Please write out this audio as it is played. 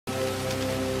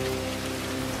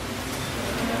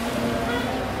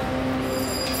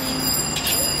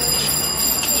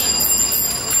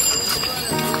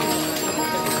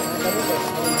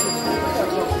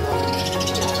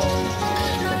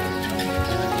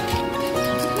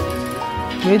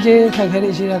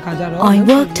I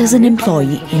worked as an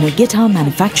employee in a guitar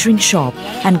manufacturing shop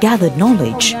and gathered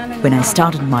knowledge. When I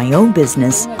started my own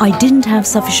business, I didn't have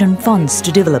sufficient funds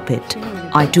to develop it.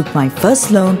 I took my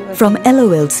first loan from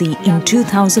LOLC in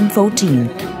 2014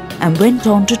 and went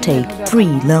on to take 3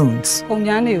 loans.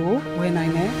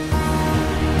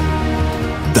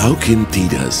 Daukin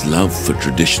Thida's love for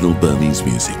traditional Burmese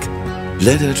music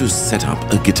led her to set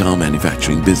up a guitar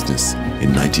manufacturing business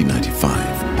in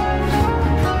 1995.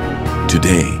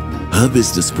 Today, her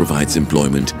business provides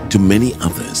employment to many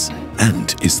others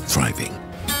and is thriving.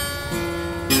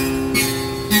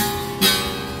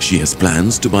 She has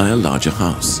plans to buy a larger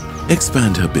house,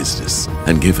 expand her business,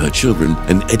 and give her children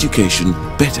an education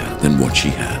better than what she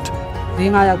had.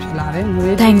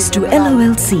 Thanks to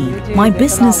LOLC, my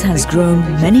business has grown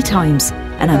many times,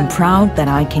 and I'm proud that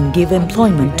I can give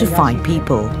employment to 5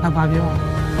 people.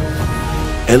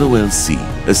 LOLC,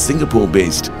 a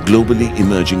Singapore-based, globally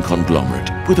emerging conglomerate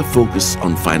with a focus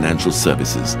on financial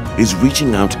services, is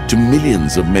reaching out to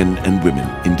millions of men and women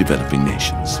in developing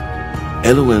nations.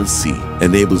 LOLC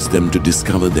enables them to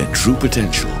discover their true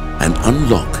potential and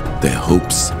unlock their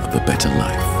hopes of a better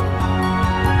life.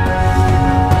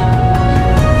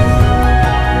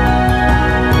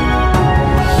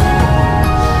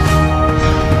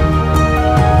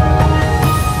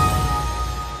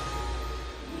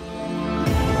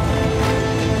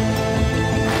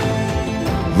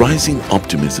 Rising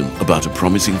optimism about a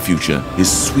promising future is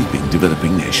sweeping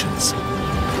developing nations.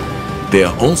 They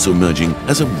are also emerging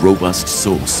as a robust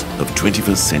source of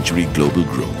 21st century global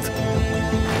growth.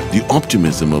 The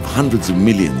optimism of hundreds of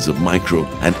millions of micro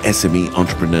and SME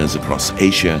entrepreneurs across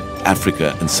Asia,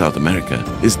 Africa and South America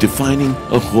is defining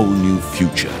a whole new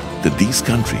future that these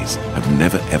countries have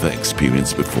never ever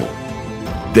experienced before.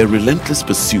 Their relentless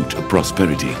pursuit of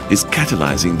prosperity is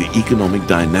catalyzing the economic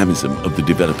dynamism of the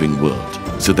developing world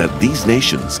so that these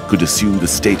nations could assume the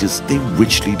status they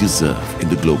richly deserve in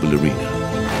the global arena.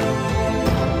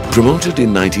 Promoted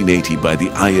in 1980 by the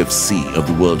IFC of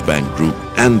the World Bank Group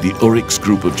and the Orix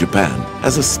Group of Japan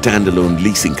as a standalone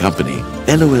leasing company,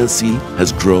 LOLC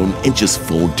has grown in just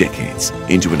 4 decades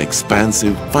into an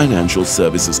expansive financial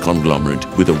services conglomerate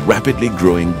with a rapidly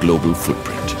growing global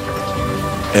footprint.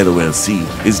 LOLC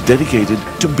is dedicated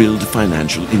to build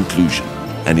financial inclusion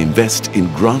and invest in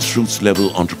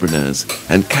grassroots-level entrepreneurs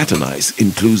and catalyze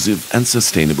inclusive and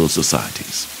sustainable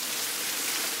societies.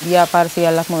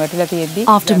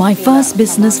 After my first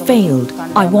business failed,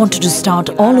 I wanted to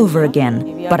start all over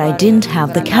again, but I didn't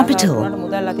have the capital.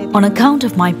 On account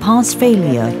of my past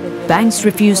failure, banks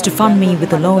refused to fund me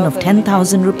with a loan of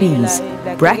 10,000 rupees.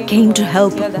 BRAC came to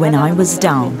help when I was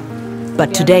down.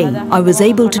 But today, I was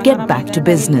able to get back to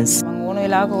business.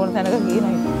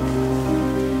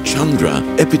 Chandra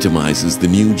epitomizes the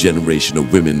new generation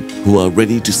of women who are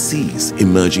ready to seize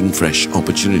emerging fresh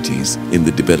opportunities in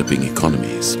the developing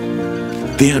economies.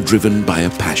 They are driven by a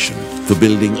passion for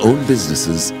building own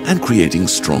businesses and creating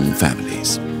strong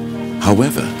families.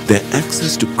 However, their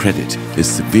access to credit is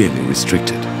severely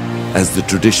restricted, as the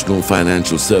traditional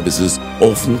financial services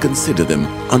often consider them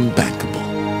unbankable.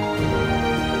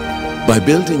 By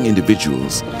building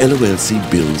individuals, LOLC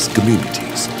builds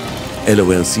communities.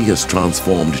 LOLC has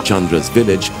transformed Chandra's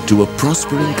village to a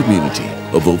prospering community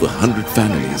of over 100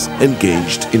 families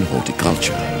engaged in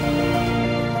horticulture.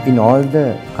 In all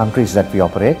the countries that we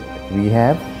operate, we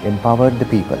have empowered the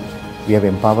people. We have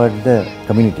empowered the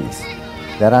communities.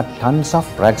 There are tons of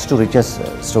rags to riches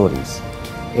stories.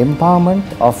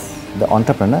 Empowerment of the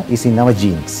entrepreneur is in our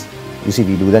genes. You see,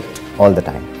 we do that all the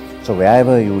time. So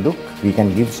wherever you look, we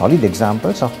can give solid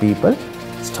examples of people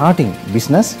starting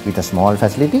business with a small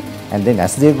facility, and then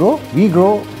as they grow, we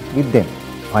grow with them.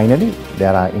 Finally,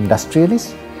 there are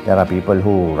industrialists, there are people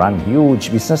who run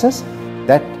huge businesses.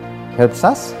 That helps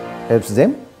us, helps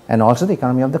them, and also the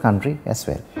economy of the country as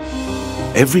well.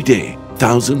 Every day,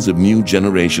 thousands of new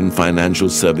generation financial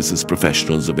services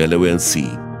professionals of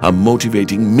LOLC are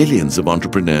motivating millions of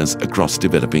entrepreneurs across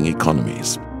developing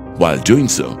economies. While doing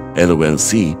so,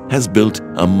 LOLC has built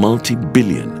a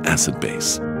multi-billion asset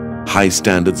base. High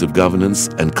standards of governance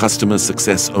and customer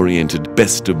success-oriented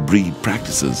best-of-breed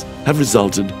practices have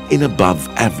resulted in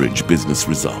above-average business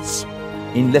results.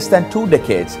 In less than 2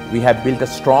 decades, we have built a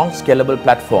strong, scalable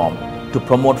platform to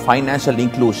promote financial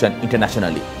inclusion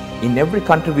internationally. In every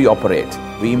country we operate,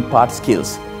 we impart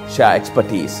skills, share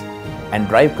expertise, and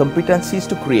drive competencies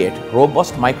to create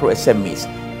robust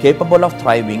micro-SMEs capable of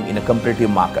thriving in a competitive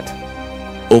market.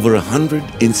 Over 100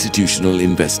 institutional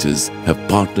investors have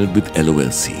partnered with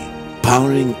LOLC,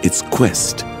 powering its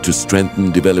quest to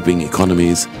strengthen developing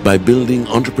economies by building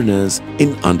entrepreneurs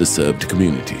in underserved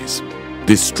communities.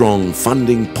 This strong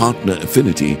funding partner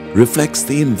affinity reflects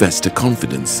the investor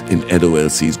confidence in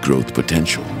LOLC's growth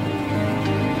potential.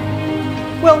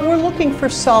 Well, we're looking for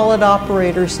solid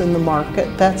operators in the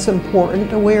market. That's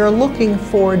important. We are looking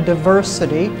for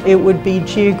diversity. It would be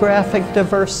geographic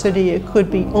diversity. It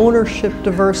could be ownership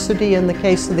diversity. In the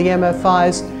case of the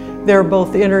MFIs, they're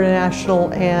both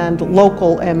international and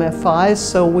local MFIs,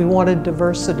 so we wanted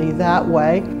diversity that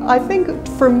way. I think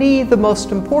for me, the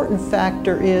most important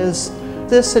factor is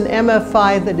this an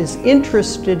MFI that is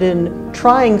interested in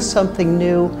trying something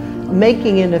new,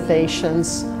 making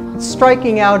innovations,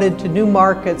 striking out into new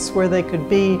markets where they could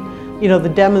be,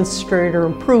 the demonstrator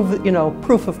and prove,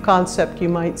 proof of concept, you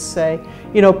might say,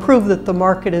 prove that the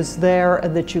market is there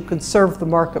and that you could serve the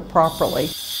market properly.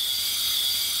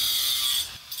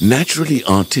 Naturally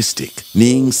artistic,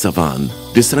 Ning Savan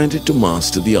decided to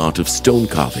master the art of stone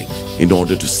carving in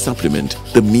order to supplement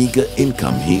the meager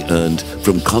income he earned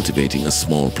from cultivating a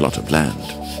small plot of land.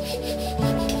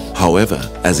 However,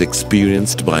 as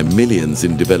experienced by millions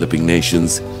in developing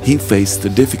nations, he faced the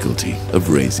difficulty of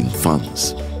raising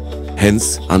funds.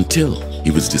 Hence, until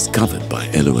he was discovered by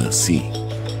LOLC,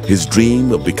 his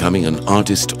dream of becoming an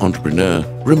artist entrepreneur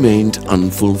remained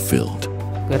unfulfilled.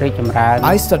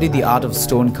 I studied the art of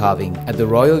stone carving at the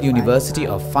Royal University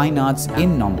of Fine Arts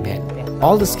in Phnom Penh.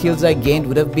 All the skills I gained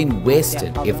would have been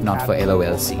wasted if not for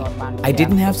LOLC. I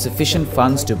didn't have sufficient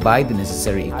funds to buy the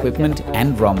necessary equipment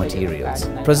and raw materials.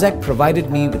 Prozac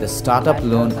provided me with a startup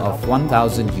loan of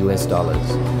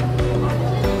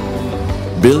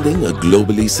 $1,000. Building a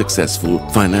globally successful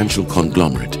financial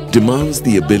conglomerate demands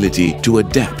the ability to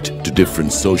adapt to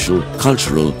different social,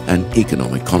 cultural, and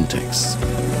economic contexts.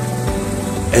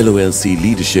 LOLC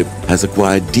leadership has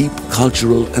acquired deep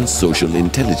cultural and social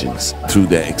intelligence through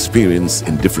their experience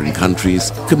in different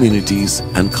countries, communities,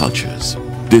 and cultures.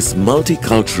 This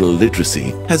multicultural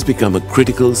literacy has become a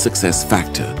critical success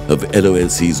factor of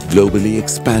LOLC's globally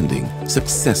expanding,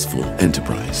 successful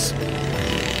enterprise.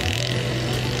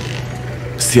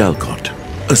 Sialkot,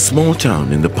 a small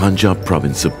town in the Punjab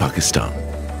province of Pakistan,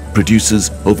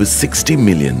 produces over 60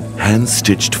 million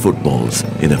hand-stitched footballs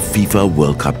in a FIFA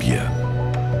World Cup year.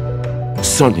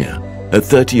 Sonia, a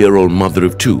 30-year-old mother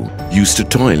of two, used to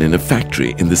toil in a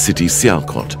factory in the city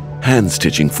Sialkot,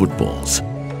 hand-stitching footballs.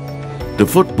 The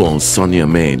footballs Sonia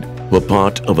made were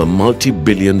part of a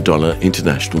multi-billion-dollar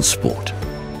international sport.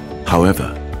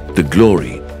 However, the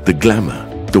glory, the glamour,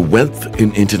 the wealth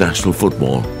in international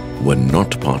football were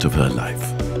not part of her life.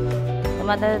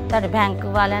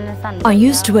 I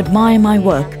used to admire my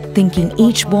work, thinking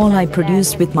each ball I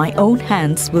produced with my own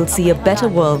hands will see a better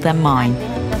world than mine.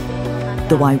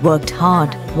 Though I worked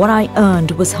hard, what I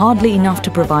earned was hardly enough to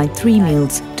provide 3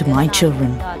 meals to my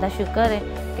children.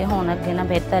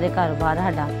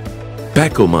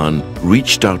 Pak Oman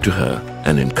reached out to her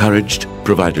and encouraged,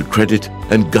 provided credit,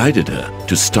 and guided her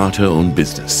to start her own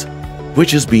business,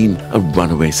 which has been a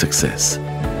runaway success.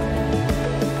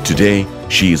 Today,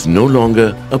 she is no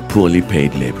longer a poorly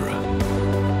paid laborer.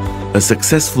 A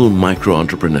successful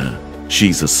micro-entrepreneur, she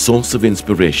is a source of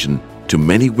inspiration to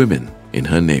many women in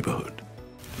her neighborhood.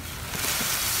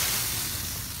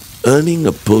 Earning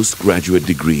a postgraduate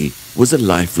degree was a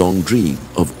lifelong dream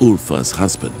of Ulfa's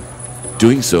husband.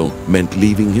 Doing so meant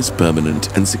leaving his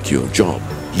permanent and secure job,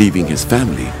 leaving his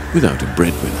family without a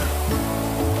breadwinner.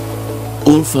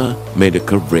 Ulfa made a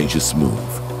courageous move.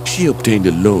 She obtained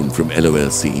a loan from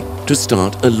LOLC to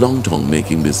start a lontong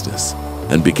making business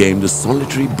and became the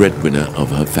solitary breadwinner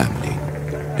of her family,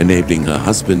 enabling her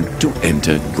husband to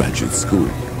enter graduate school.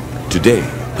 Today,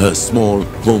 her small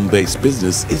home-based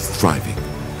business is thriving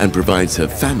and provides her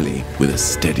family with a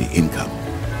steady income.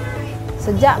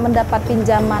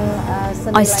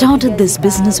 I started this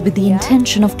business with the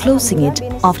intention of closing it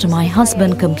after my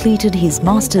husband completed his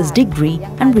master's degree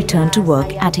and returned to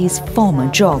work at his former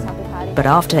job. But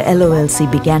after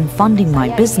LOLC began funding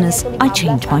my business, I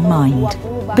changed my mind.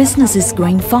 Business is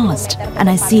growing fast and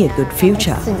I see a good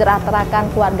future.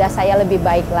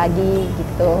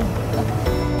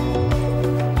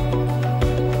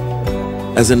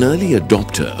 As an early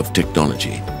adopter of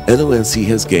technology, LOLC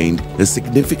has gained a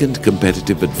significant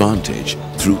competitive advantage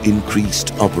through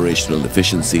increased operational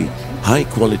efficiency,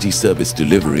 high-quality service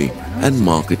delivery, and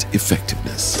market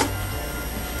effectiveness.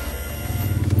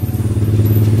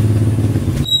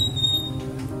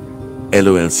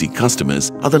 LOLC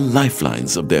customers are the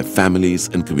lifelines of their families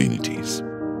and communities.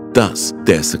 Thus,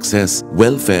 their success,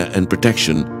 welfare, and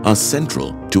protection are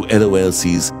central to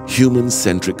LOLC's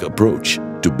human-centric approach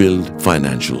to build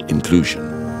financial inclusion.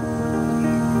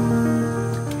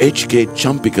 H.K.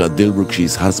 Champika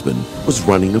Dilrukshi's husband was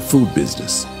running a food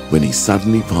business when he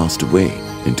suddenly passed away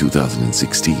in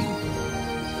 2016.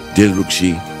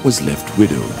 Dilrukshi was left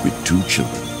widowed with 2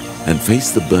 children and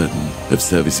faced the burden of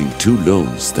servicing 2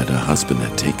 loans that her husband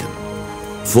had taken.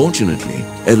 Fortunately,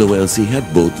 LOLC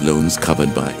had both loans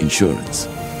covered by insurance,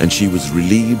 and she was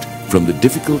relieved from the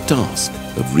difficult task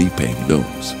of repaying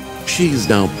loans. She is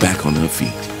now back on her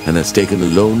feet and has taken a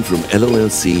loan from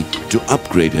LOLC to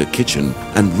upgrade her kitchen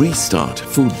and restart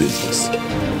food business.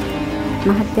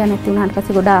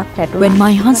 When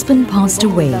my husband passed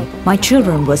away, my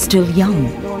children were still young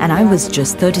and I was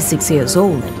just 36 years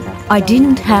old. I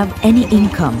didn't have any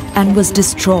income and was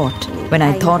distraught when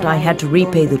I thought I had to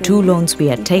repay the 2 loans we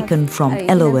had taken from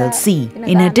LOLC,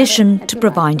 in addition to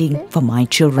providing for my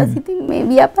children.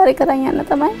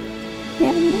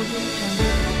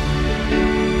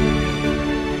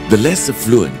 The less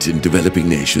affluent in developing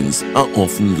nations are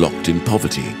often locked in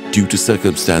poverty due to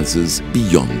circumstances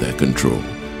beyond their control.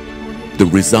 The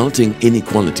resulting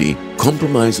inequality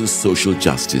compromises social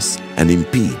justice and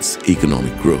impedes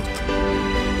economic growth.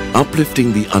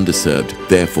 Uplifting the underserved,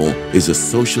 therefore, is a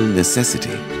social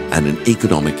necessity and an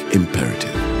economic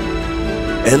imperative.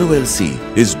 LOLC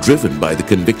is driven by the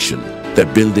conviction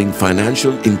that building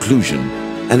financial inclusion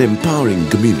and empowering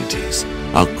communities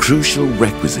are crucial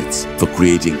requisites for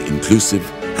creating inclusive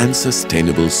and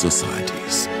sustainable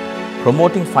societies.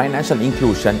 Promoting financial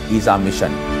inclusion is our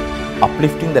mission.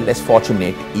 Uplifting the less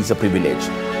fortunate is a privilege.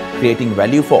 Creating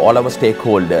value for all our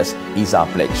stakeholders is our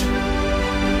pledge.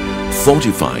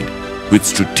 Fortified with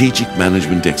strategic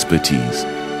management expertise,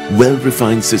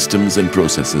 well-refined systems and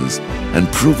processes,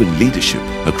 and proven leadership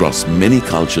across many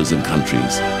cultures and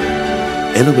countries,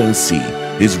 LOLC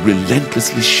is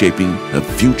relentlessly shaping a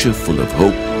future full of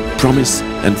hope, promise,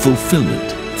 and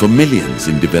fulfillment for millions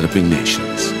in developing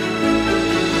nations.